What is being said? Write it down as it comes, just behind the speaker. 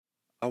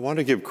I want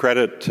to give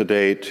credit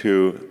today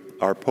to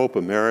our Pope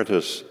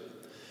Emeritus.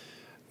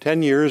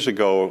 10 years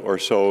ago or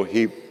so,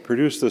 he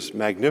produced this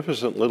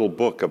magnificent little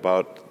book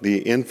about the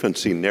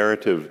infancy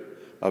narrative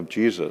of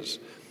Jesus.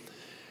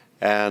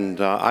 And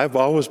I've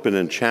always been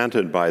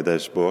enchanted by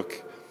this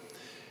book.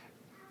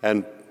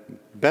 And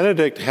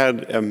Benedict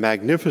had a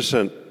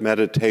magnificent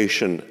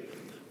meditation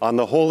on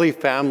the Holy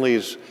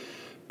Family's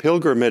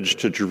pilgrimage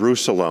to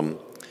Jerusalem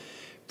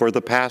for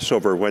the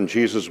Passover when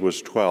Jesus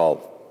was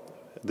 12.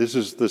 This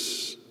is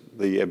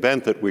the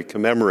event that we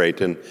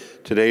commemorate in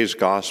today's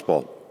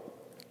gospel.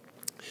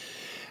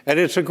 And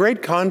it's a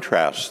great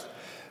contrast,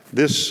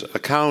 this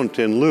account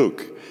in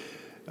Luke,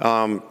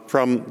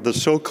 from the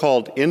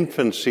so-called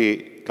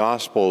infancy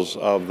gospels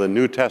of the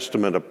New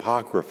Testament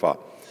Apocrypha.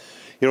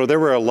 You know, there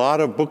were a lot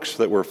of books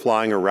that were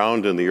flying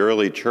around in the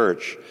early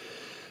church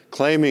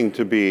claiming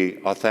to be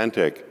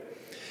authentic.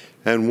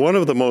 And one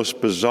of the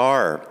most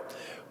bizarre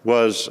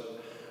was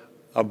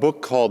a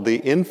book called The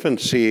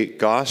Infancy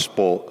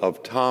Gospel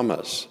of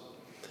Thomas.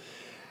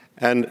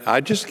 And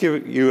I just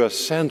give you a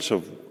sense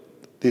of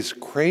this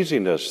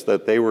craziness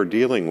that they were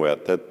dealing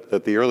with,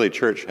 that the early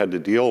church had to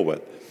deal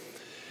with.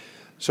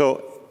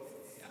 So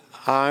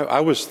I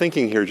was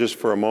thinking here just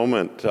for a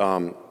moment,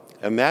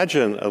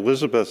 imagine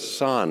Elizabeth's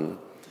son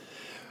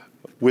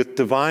with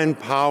divine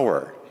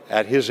power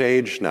at his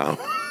age now,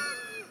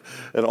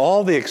 and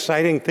all the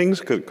exciting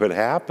things could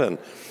happen.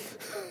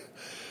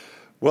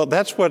 Well,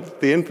 that's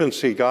what the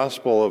infancy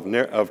gospel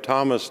of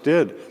Thomas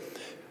did.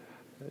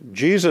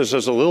 Jesus,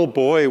 as a little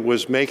boy,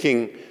 was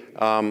making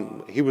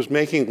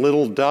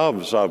little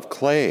doves of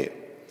clay.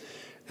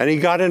 And he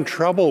got in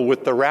trouble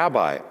with the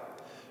rabbi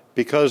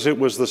because it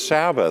was the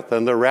Sabbath.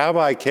 And the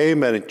rabbi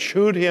came and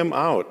chewed him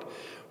out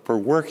for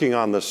working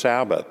on the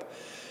Sabbath.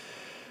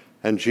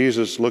 And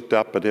Jesus looked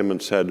up at him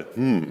and said,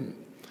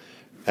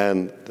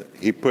 And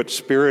he put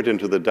spirit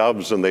into the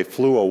doves and they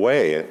flew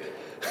away.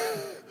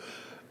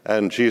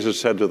 And Jesus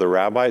said to the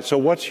rabbi, "So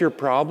what's your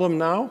problem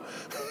now?"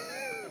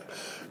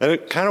 And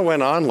it kind of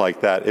went on like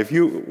that. If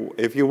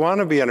you want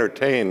to be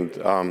entertained,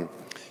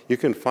 you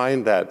can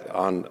find that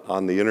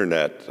on the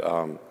internet.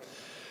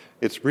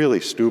 It's really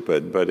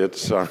stupid, but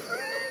it's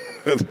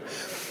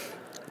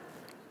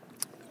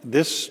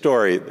this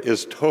story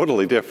is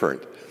totally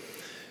different.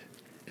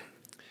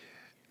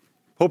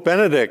 Pope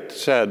Benedict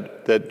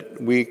said that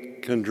we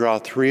can draw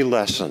 3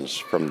 lessons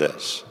from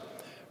this.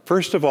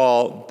 First of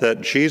all,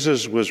 that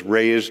Jesus was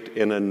raised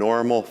in a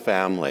normal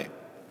family.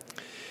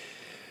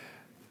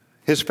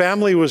 His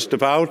family was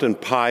devout and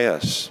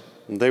pious.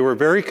 And they were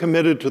very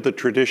committed to the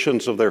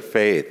traditions of their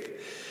faith.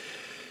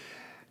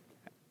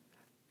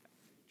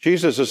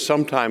 Jesus is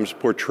sometimes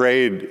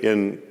portrayed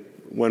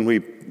when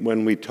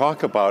we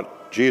talk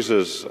about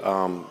Jesus,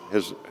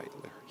 his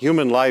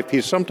human life,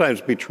 he's sometimes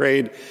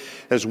portrayed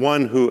as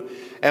one who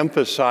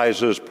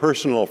emphasizes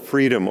personal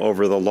freedom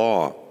over the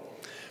law.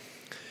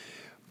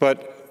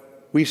 But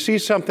we see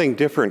something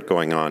different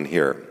going on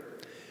here.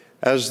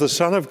 As the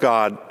Son of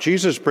God,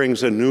 Jesus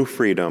brings a new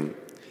freedom,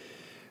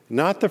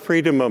 not the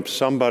freedom of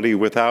somebody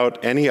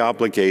without any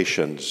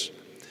obligations,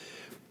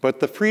 but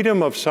the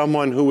freedom of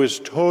someone who is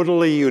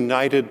totally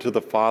united to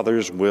the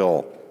Father's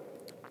will,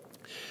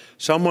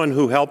 someone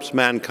who helps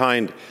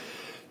mankind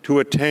to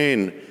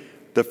attain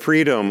the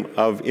freedom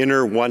of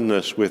inner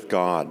oneness with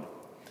God.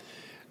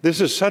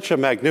 This is such a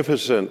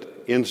magnificent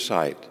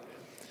insight,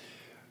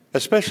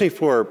 especially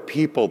for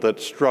people that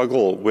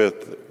struggle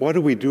with what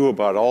do we do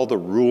about all the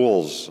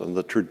rules and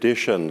the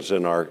traditions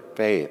in our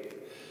faith?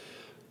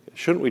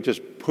 Shouldn't we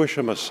just push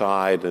them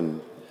aside and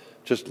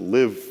just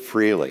live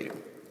freely?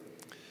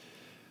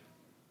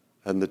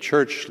 And the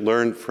church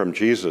learned from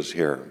Jesus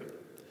here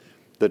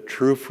that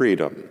true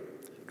freedom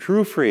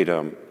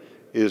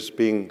is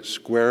being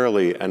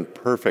squarely and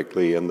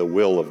perfectly in the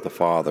will of the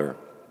Father.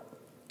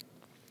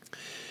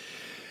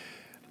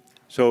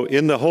 So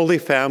in the Holy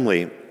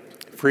Family,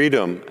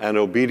 freedom and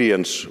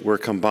obedience were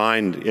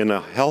combined in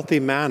a healthy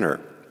manner.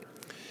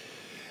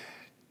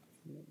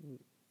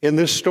 In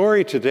this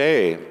story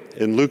today,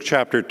 in Luke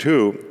chapter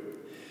 2,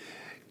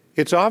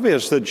 it's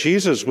obvious that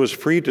Jesus was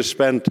free to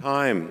spend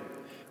time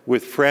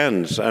with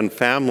friends and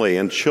family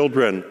and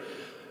children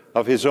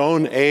of his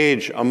own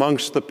age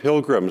amongst the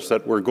pilgrims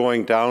that were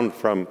going down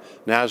from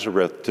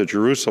Nazareth to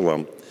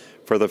Jerusalem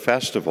for the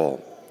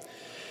festival.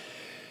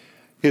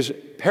 His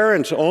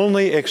parents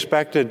only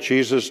expected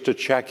Jesus to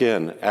check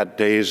in at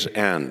day's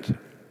end.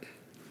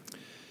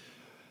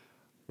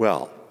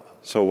 Well,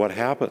 so what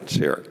happens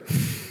here?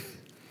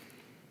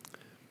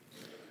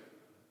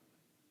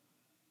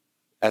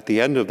 At the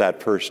end of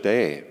that first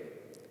day,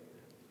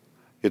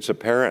 it's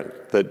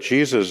apparent that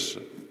Jesus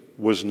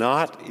was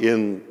not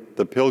in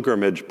the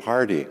pilgrimage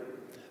party.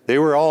 They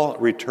were all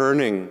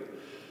returning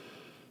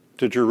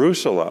to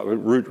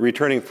Jerusalem,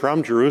 returning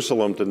from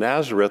Jerusalem to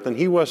Nazareth, and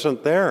he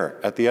wasn't there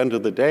at the end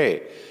of the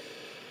day.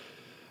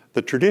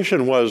 The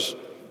tradition was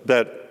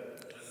that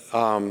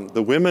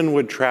the women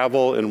would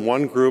travel in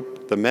one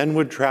group, the men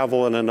would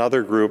travel in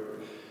another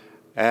group,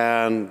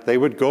 and they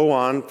would go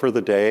on for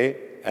the day,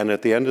 and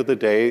at the end of the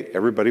day,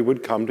 everybody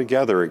would come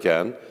together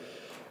again.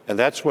 And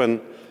that's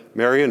when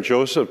Mary and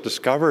Joseph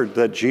discovered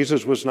that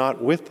Jesus was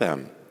not with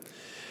them.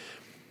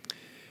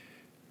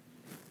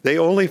 They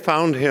only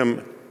found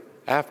him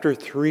after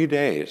 3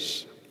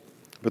 days,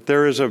 but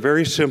there is a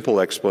very simple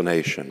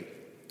explanation.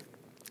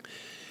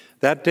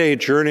 That day,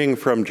 journeying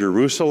from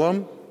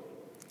Jerusalem,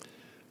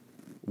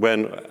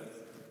 when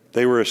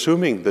they were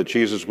assuming that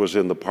Jesus was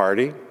in the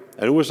party,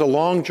 and it was a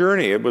long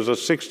journey. It was a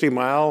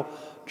 60-mile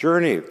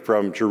journey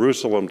from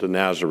Jerusalem to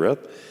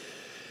Nazareth.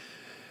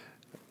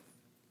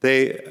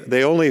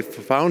 They only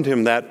found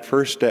him that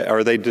first day,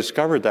 or they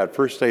discovered that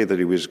first day that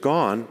he was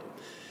gone.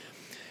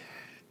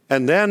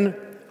 And then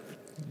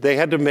they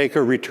had to make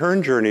a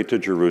return journey to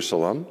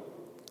Jerusalem.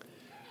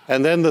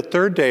 And then the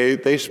third day,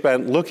 they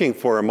spent looking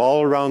for him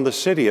all around the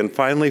city and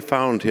finally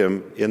found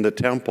him in the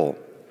temple.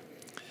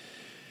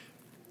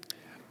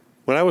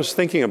 When I was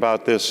thinking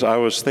about this, I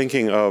was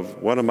thinking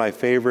of one of my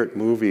favorite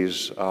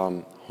movies,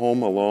 Home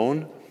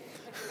Alone.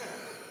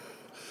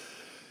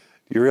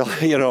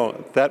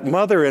 That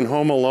mother in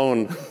Home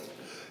Alone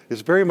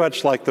is very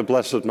much like the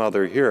Blessed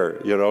Mother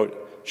here.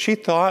 She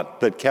thought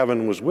that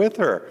Kevin was with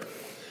her,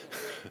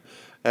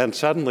 and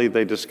suddenly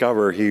they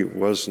discover he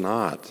was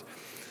not.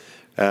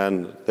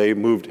 And they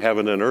moved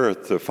heaven and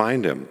earth to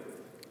find him.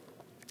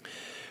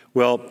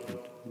 Well,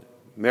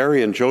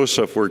 Mary and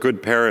Joseph were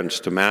good parents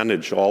to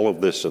manage all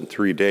of this in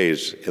 3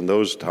 days in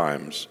those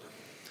times.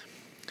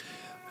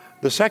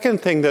 The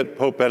second thing that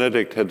Pope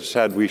Benedict had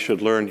said we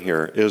should learn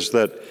here is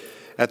that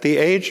at the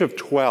age of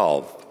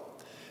 12,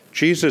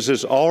 Jesus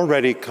is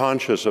already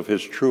conscious of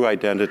his true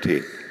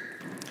identity.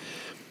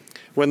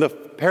 When the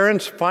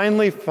parents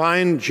finally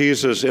find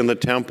Jesus in the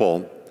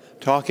temple,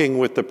 talking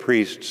with the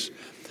priests,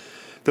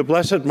 the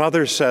Blessed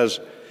Mother says,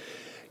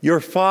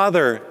 "Your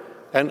father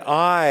and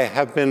I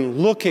have been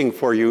looking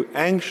for you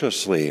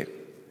anxiously."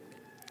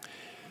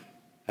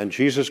 And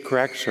Jesus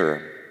corrects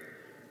her,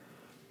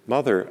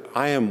 "Mother,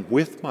 I am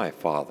with my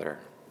Father.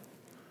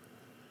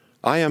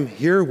 I am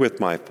here with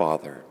my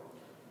Father."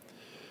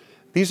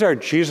 These are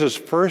Jesus'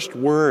 first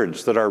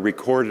words that are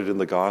recorded in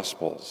the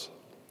Gospels.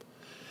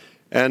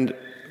 And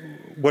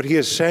what he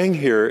is saying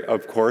here,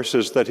 of course,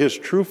 is that his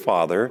true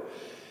father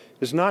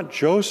is not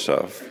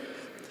Joseph.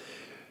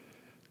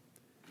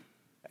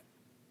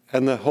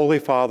 And the Holy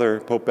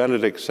Father, Pope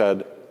Benedict,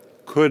 said,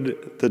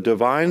 "Could the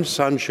divine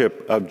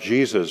sonship of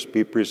Jesus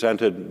be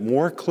presented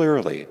more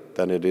clearly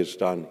than it is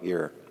done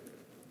here?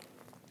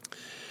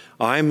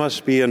 I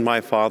must be in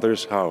my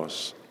Father's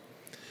house."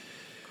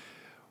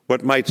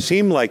 What might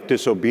seem like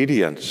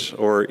disobedience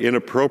or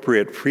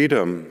inappropriate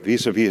freedom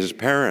vis-a-vis his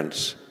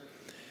parents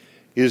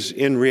is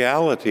in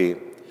reality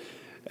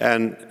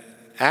an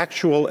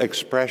actual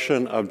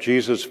expression of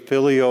Jesus'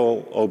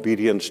 filial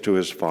obedience to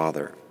his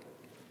Father.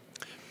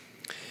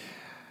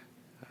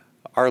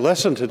 Our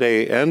lesson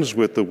today ends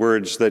with the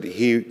words that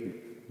he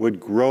would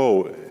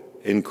grow,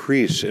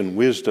 increase in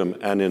wisdom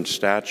and in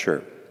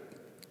stature.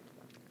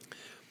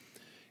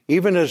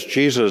 Even as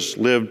Jesus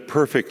lived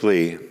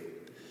perfectly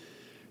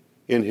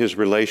in his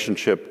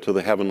relationship to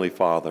the Heavenly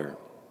Father,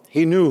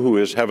 he knew who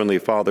his Heavenly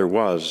Father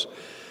was.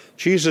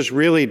 Jesus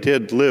really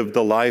did live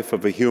the life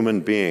of a human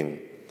being.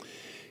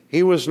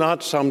 He was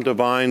not some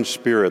divine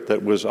spirit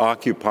that was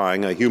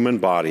occupying a human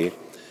body.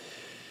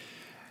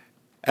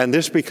 And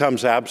this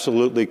becomes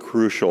absolutely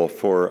crucial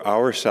for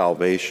our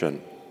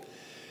salvation,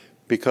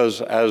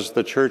 because as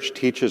the Church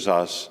teaches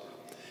us,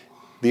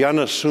 the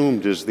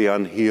unassumed is the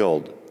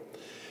unhealed.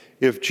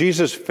 If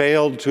Jesus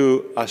failed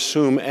to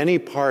assume any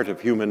part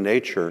of human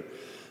nature,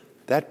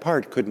 that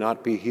part could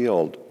not be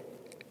healed.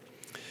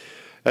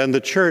 And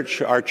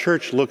our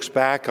church looks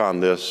back on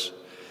this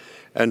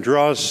and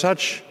draws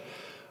such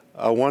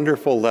a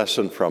wonderful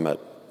lesson from it.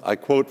 I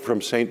quote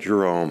from St.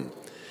 Jerome,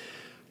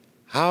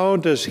 "How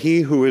does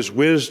he who is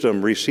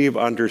wisdom receive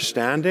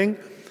understanding?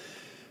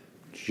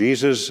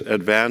 Jesus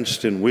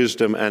advanced in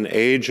wisdom and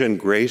age and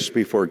grace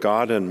before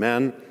God and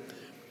men.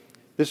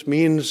 This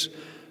means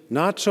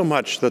not so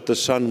much that the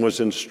Son was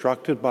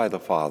instructed by the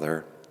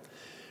Father,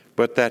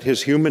 but that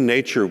his human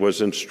nature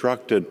was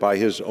instructed by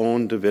his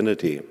own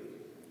divinity."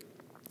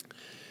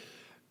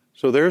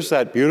 So there's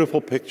that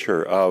beautiful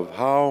picture of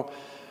how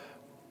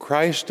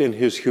Christ in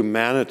his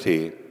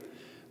humanity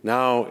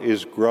now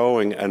is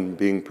growing and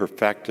being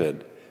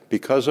perfected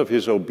because of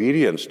his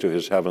obedience to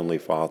his Heavenly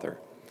Father.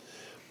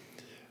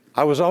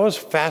 I was always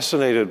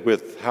fascinated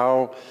with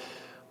how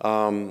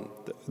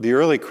the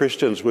early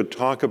Christians would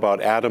talk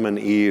about Adam and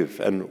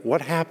Eve and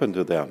what happened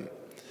to them.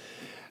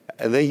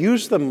 And they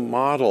used the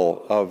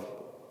model of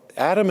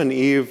Adam and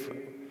Eve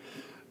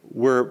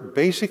were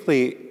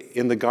basically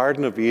in the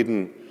Garden of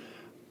Eden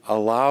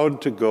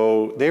allowed to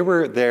go, they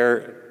were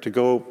there to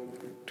go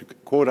to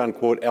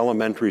quote-unquote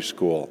elementary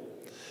school.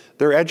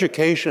 Their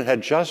education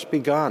had just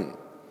begun.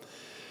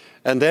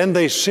 And then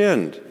they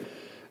sinned,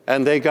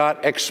 and they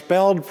got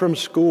expelled from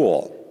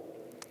school.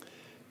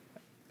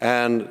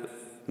 And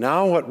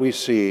now what we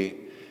see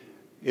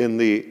in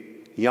the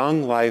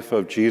young life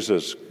of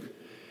Jesus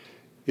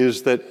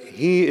is that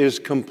he is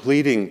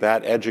completing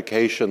that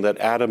education that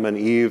Adam and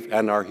Eve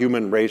and our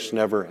human race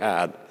never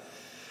had.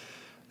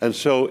 And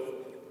so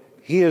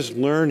he is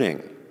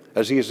learning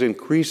as he is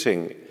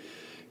increasing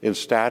in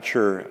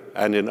stature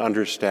and in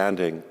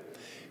understanding.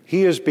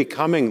 He is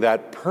becoming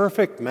that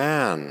perfect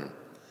man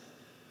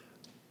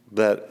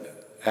that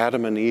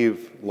Adam and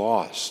Eve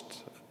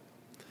lost.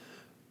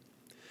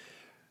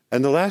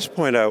 And the last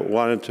point I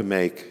wanted to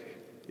make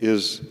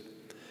is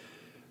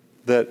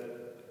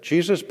that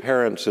Jesus'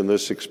 parents in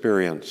this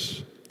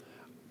experience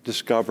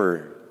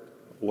discover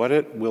what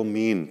it will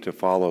mean to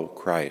follow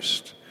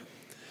Christ.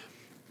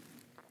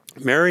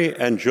 Mary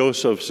and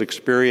Joseph's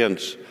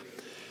experience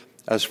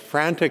as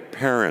frantic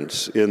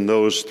parents in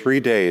those 3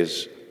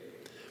 days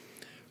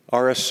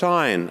are a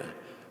sign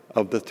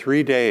of the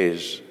 3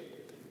 days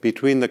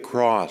between the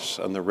cross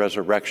and the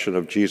resurrection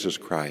of Jesus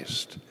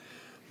Christ.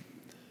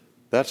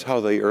 That's how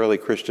the early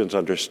Christians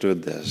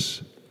understood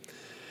this.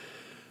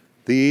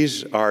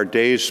 These are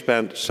days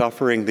spent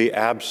suffering the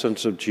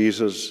absence of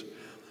Jesus,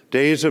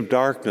 days of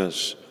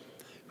darkness,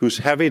 whose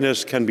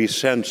heaviness can be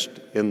sensed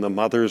in the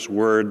mother's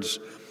words,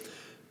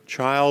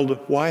 "Child,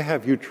 why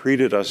have you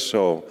treated us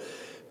so?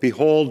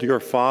 Behold,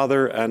 your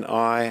father and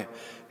I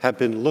have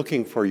been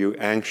looking for you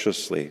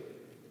anxiously."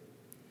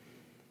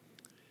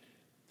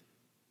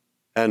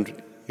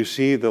 And you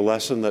see the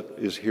lesson that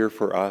is here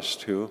for us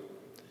too?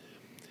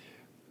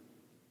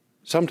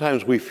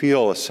 Sometimes we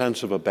feel a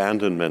sense of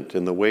abandonment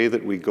in the way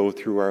that we go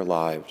through our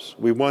lives.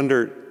 We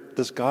wonder,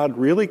 does God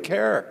really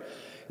care?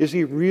 Is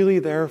he really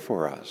there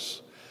for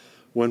us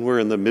when we're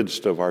in the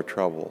midst of our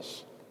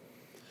troubles?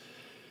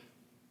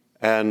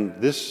 And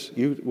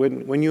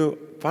when you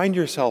find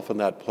yourself in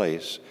that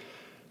place,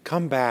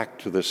 come back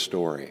to this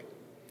story.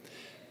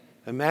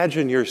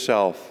 Imagine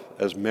yourself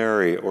as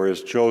Mary or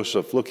as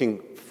Joseph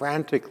looking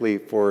frantically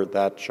for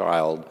that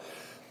child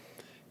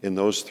in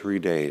those 3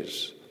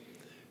 days.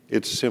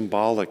 It's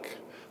symbolic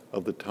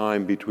of the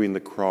time between the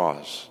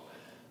cross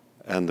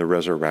and the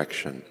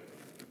resurrection.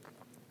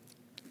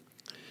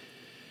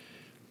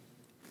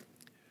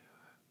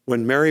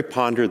 When Mary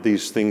pondered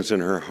these things in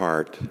her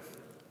heart,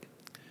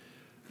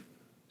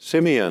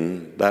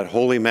 Simeon, that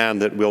holy man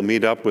that we'll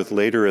meet up with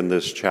later in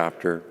this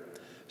chapter,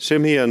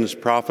 Simeon's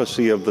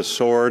prophecy of the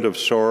sword of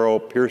sorrow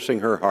piercing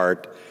her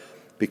heart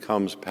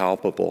becomes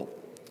palpable.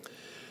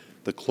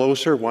 The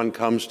closer one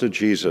comes to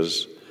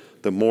Jesus,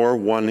 the more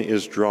one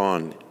is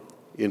drawn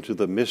into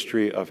the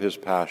mystery of his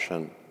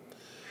passion.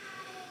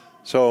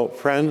 So,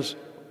 friends,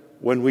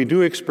 when we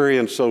do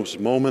experience those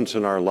moments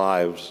in our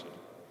lives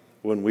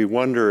when we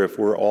wonder if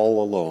we're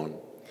all alone,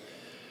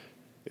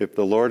 if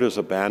the Lord has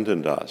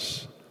abandoned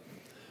us,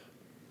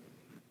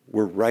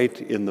 we're right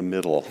in the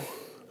middle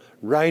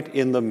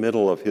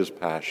of his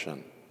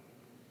passion.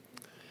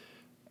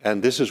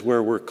 And this is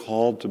where we're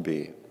called to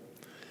be.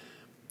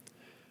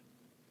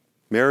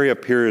 Mary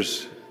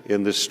appears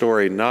in this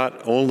story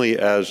not only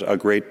as a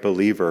great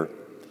believer,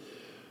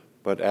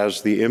 but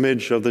as the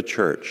image of the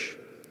church,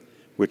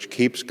 which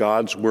keeps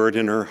God's word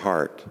in her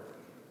heart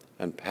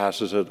and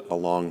passes it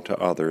along to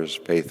others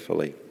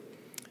faithfully.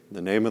 In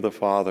the name of the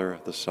Father,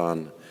 the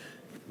Son,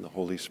 and the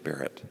Holy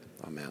Spirit.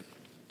 Amen.